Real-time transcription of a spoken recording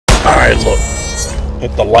Alright, look.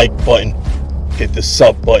 Hit the like button. Hit the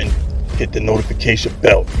sub button. Hit the notification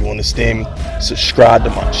bell. You understand me? Subscribe to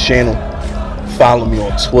my channel. Follow me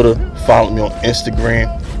on Twitter. Follow me on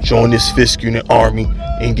Instagram. Join this Fisk Unit army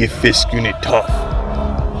and get Fisk Unit tough.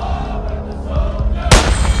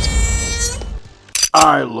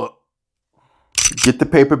 Alright, look. Get the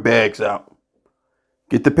paper bags out.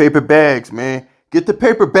 Get the paper bags, man. Get the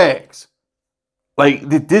paper bags. Like,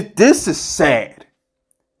 this is sad.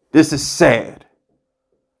 This is sad.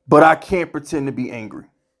 But I can't pretend to be angry.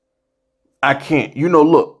 I can't. You know,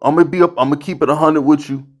 look, I'm gonna keep it 100 with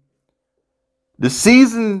you. The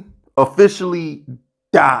season officially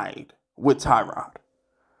died with Tyrod.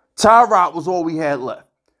 Tyrod was all we had left.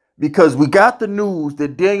 Because we got the news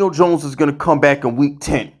that Daniel Jones is gonna come back in week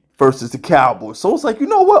 10 versus the Cowboys. So it's like, you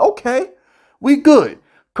know what? Okay, we good.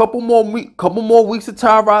 Couple more weeks of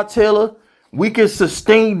Tyrod Taylor. We can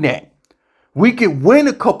sustain that. We can win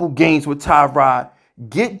a couple games with Tyrod.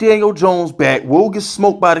 Get Daniel Jones back. We'll get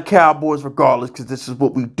smoked by the Cowboys regardless because this is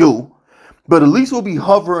what we do. But at least we'll be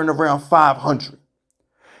hovering around 500.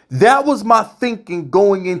 That was my thinking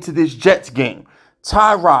going into this Jets game.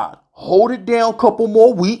 Tyrod, hold it down a couple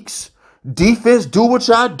more weeks. Defense, do what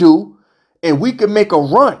y'all do. And we can make a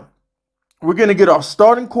run. We're going to get our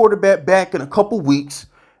starting quarterback back in a couple weeks.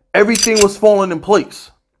 Everything was falling in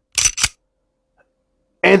place.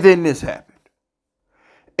 And then this happened.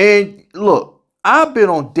 And look, I've been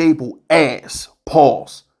on Daboll ass,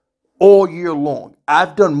 pause, all year long.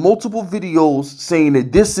 I've done multiple videos saying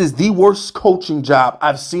that this is the worst coaching job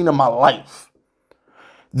I've seen in my life.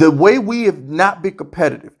 The way we have not been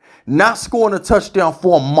competitive, not scoring a touchdown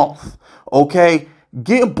for a month, okay?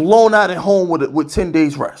 Getting blown out at home with 10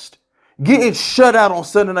 days rest. Getting shut out on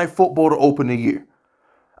Sunday Night Football to open the year.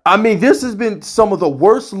 I mean, this has been some of the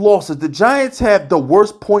worst losses. The Giants have the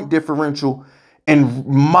worst point differential in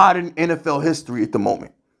modern NFL history at the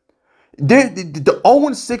moment. The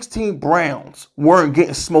 0-16 Browns weren't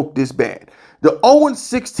getting smoked this bad. The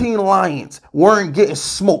 0-16 Lions weren't getting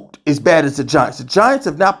smoked as bad as the Giants. The Giants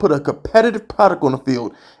have not put a competitive product on the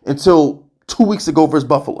field until 2 weeks ago versus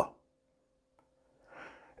Buffalo.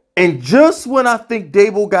 And just when I think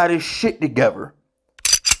Daboll got his shit together,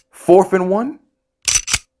 4th and 1.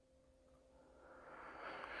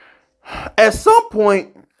 At some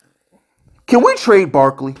point, can we trade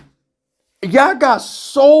Barkley? Y'all got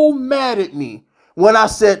so mad at me when I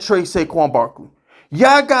said trade Saquon Barkley.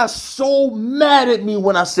 Y'all got so mad at me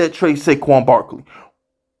when I said trade Saquon Barkley.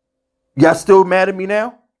 Y'all still mad at me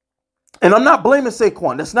now? And I'm not blaming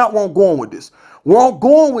Saquon. That's not where I'm going with this. Where I'm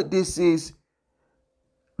going with this is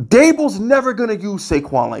Daboll's never going to use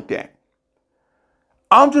Saquon like that.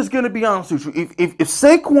 I'm just going to be honest with you. If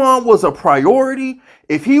Saquon was a priority,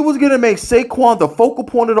 if he was going to make Saquon the focal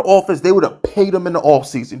point of the offense, they would have paid him in the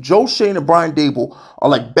offseason. Joe Shane and Brian Daboll are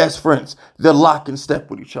like best friends. They're lock and step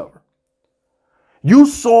with each other. You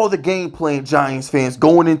saw the game plan, Giants fans,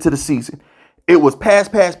 going into the season. It was pass,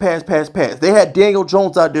 pass, pass, pass, pass. They had Daniel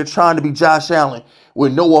Jones out there trying to be Josh Allen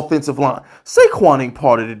with no offensive line. Saquon ain't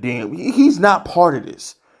part of the damn. He's not part of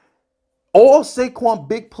this. All Saquon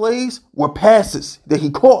big plays were passes that he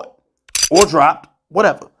caught or dropped,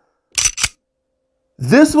 whatever.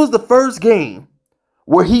 This was the first game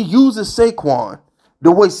where he uses Saquon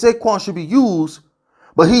the way Saquon should be used,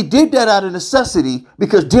 but he did that out of necessity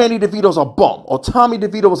because Danny DeVito's a bum or Tommy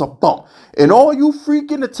DeVito was a bum. And all you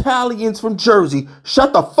freaking Italians from Jersey,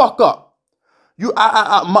 shut the fuck up.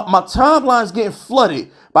 My timeline's getting flooded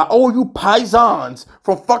by all you paisans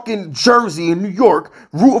from fucking Jersey and New York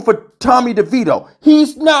rooting for Tommy DeVito.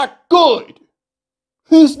 He's not good.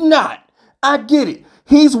 He's not. I get it.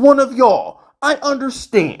 He's one of y'all. I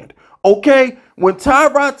understand. Okay? When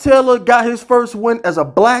Tyrod Taylor got his first win as a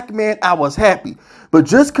black man, I was happy. But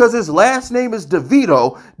just because his last name is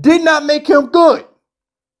DeVito did not make him good.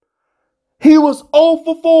 He was 0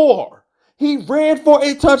 for 4. He ran for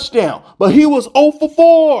a touchdown, but he was 0 for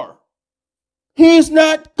 4. He's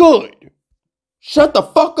not good. Shut the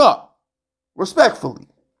fuck up. Respectfully.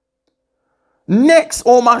 Next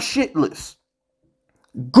on my shit list,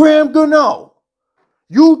 Graham Gano.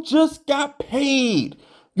 You just got paid.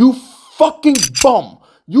 You fucking bum.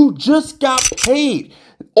 You just got paid.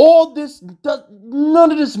 All this,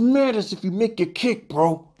 none of this matters if you make your kick,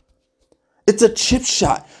 bro. It's a chip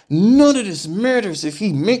shot. None of this matters if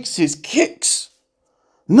he makes his kicks.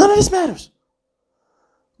 None of this matters.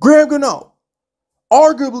 Graham Gano,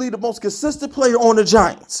 arguably the most consistent player on the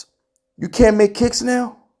Giants. You can't make kicks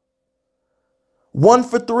now? 1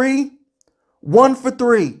 for 3? 1 for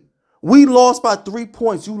 3. We lost by 3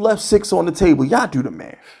 points. You left 6 on the table. Y'all do the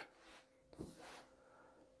math.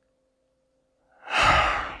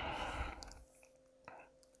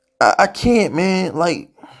 I can't, man. Like,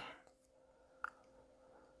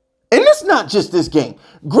 and it's not just this game.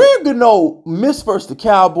 Graham Gano missed versus the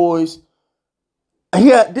Cowboys.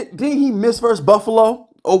 Didn't he miss versus Buffalo?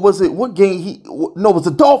 Or was it, what game no, it was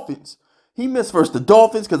the Dolphins. He missed versus the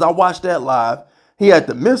Dolphins because I watched that live. He had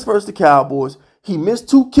to miss versus the Cowboys. He missed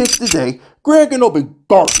 2 kicks today. Graham Gano been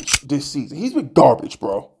garbage this season. He's been garbage,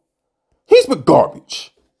 bro. He's been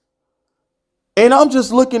garbage. And I'm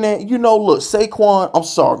just looking at, look, Saquon, I'm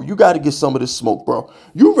sorry. You got to get some of this smoke, bro.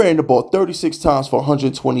 You ran the ball 36 times for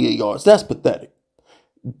 128 yards. That's pathetic.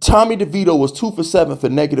 Tommy DeVito was 2 for 7 for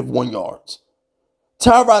 -1 yards.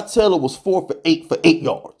 Tyrod Taylor was 4 for 8 for 8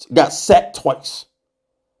 yards. Got sacked twice.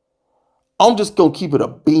 I'm just going to keep it a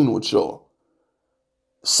bean with y'all.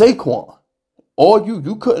 Saquon,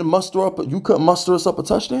 you couldn't muster us up a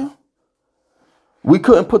touchdown? We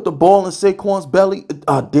couldn't put the ball in Saquon's belly.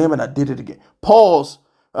 Ah, damn it, I did it again. Pause.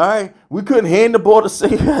 All right. We couldn't hand the ball to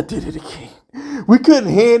Saquon. I did it again. We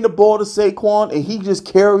couldn't hand the ball to Saquon and he just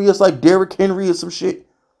carry us like Derrick Henry or some shit.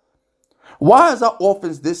 Why is our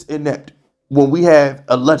offense this inept when we have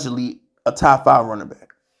allegedly a top 5 running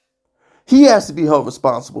back? He has to be held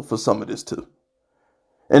responsible for some of this too.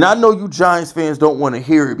 And I know you Giants fans don't want to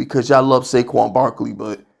hear it because y'all love Saquon Barkley,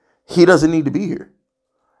 but he doesn't need to be here.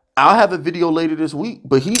 I'll have a video later this week,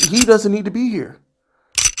 but he doesn't need to be here.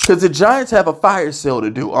 Because the Giants have a fire sale to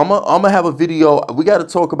do. I'm gonna have a video. We got to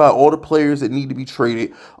talk about all the players that need to be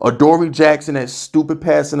traded. Adoree Jackson, that stupid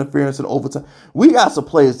pass interference in overtime. We got some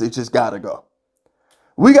players that just got to go.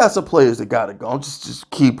 We got some players that got to go. I'm just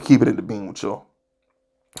keep it in the beam with y'all.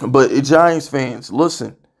 But Giants fans,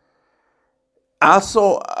 listen.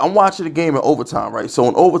 I'm watching the game in overtime, right? So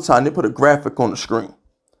in overtime, they put a graphic on the screen.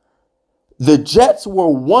 The Jets were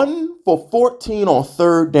 1 for 14 on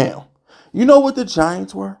 3rd down. You know what the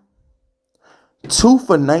Giants were? 2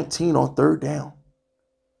 for 19 on 3rd down.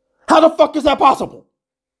 How the fuck is that possible?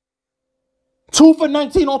 2 for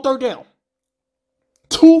 19 on 3rd down.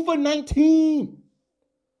 2 for 19.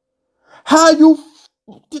 How you...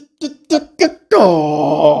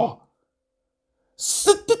 Oh.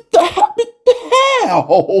 The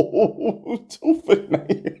hell? 2 for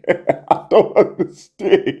 19. I don't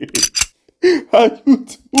understand. How you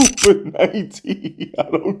 2 for 19? I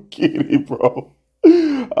don't get it, bro.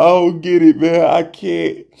 I don't get it, man. I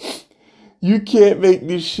can't. You can't make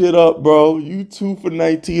this shit up, bro. You 2 for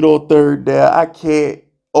 19 on 3rd down. I can't.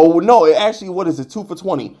 Oh, no. Actually, what is it? 2 for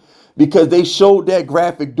 20. Because they showed that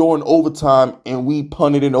graphic during overtime and we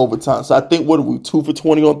punted in overtime. So I think, what are we, 2 for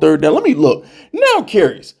 20 on 3rd down? Let me look. Now I'm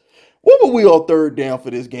curious. What were we on 3rd down for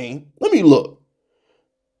this game? Let me look.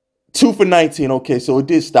 2 for 19. Okay, so it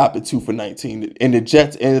did stop at 2 for 19. And the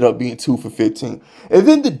Jets ended up being 2 for 15. And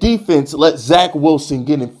then the defense let Zach Wilson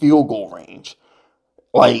get in field goal range.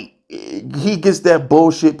 Like, he gets that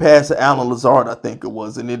bullshit pass to Alan Lazard, I think it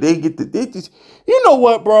was. And then they just, you know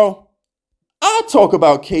what, bro? I'll talk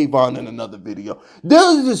about Kayvon in another video.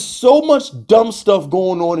 There's just so much dumb stuff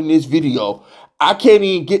going on in this video. I can't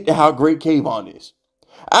even get to how great Kayvon is.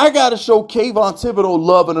 I got to show Kayvon Thibodeau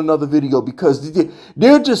love in another video because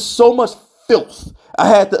there's just so much filth I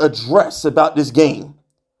had to address about this game.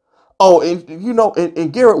 Oh, and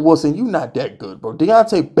and Garrett Wilson, you not that good, bro.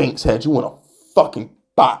 Deontay Banks had you in a fucking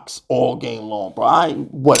box all game long, bro.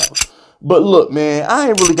 Whatever. But look, man, I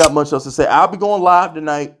ain't really got much else to say. I'll be going live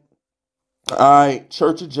tonight. All right,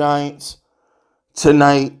 Church of Giants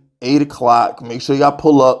tonight, 8 o'clock. Make sure y'all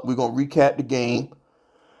pull up. We're going to recap the game.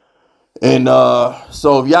 And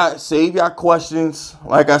so if y'all save y'all questions,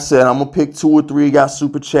 like I said, I'm going to pick 2 or 3 of y'all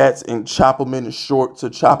super chats and chop them into shorts or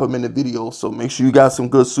chop them into videos. So make sure you got some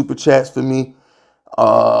good super chats for me.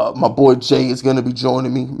 My boy Jay is going to be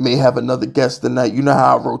joining me. May have another guest tonight. You know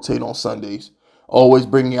how I rotate on Sundays. Always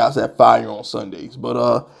bringing out that fire on Sundays.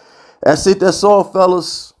 But that's it. That's all,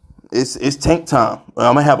 fellas. It's tank time.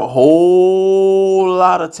 I'm gonna have a whole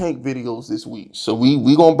lot of tank videos this week, so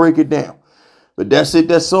we gonna break it down. But that's it.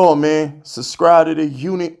 That's all, man. Subscribe to the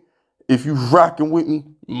unit if you rocking with me.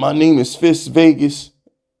 My name is Fisk Vegas,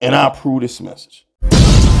 and I approve this message.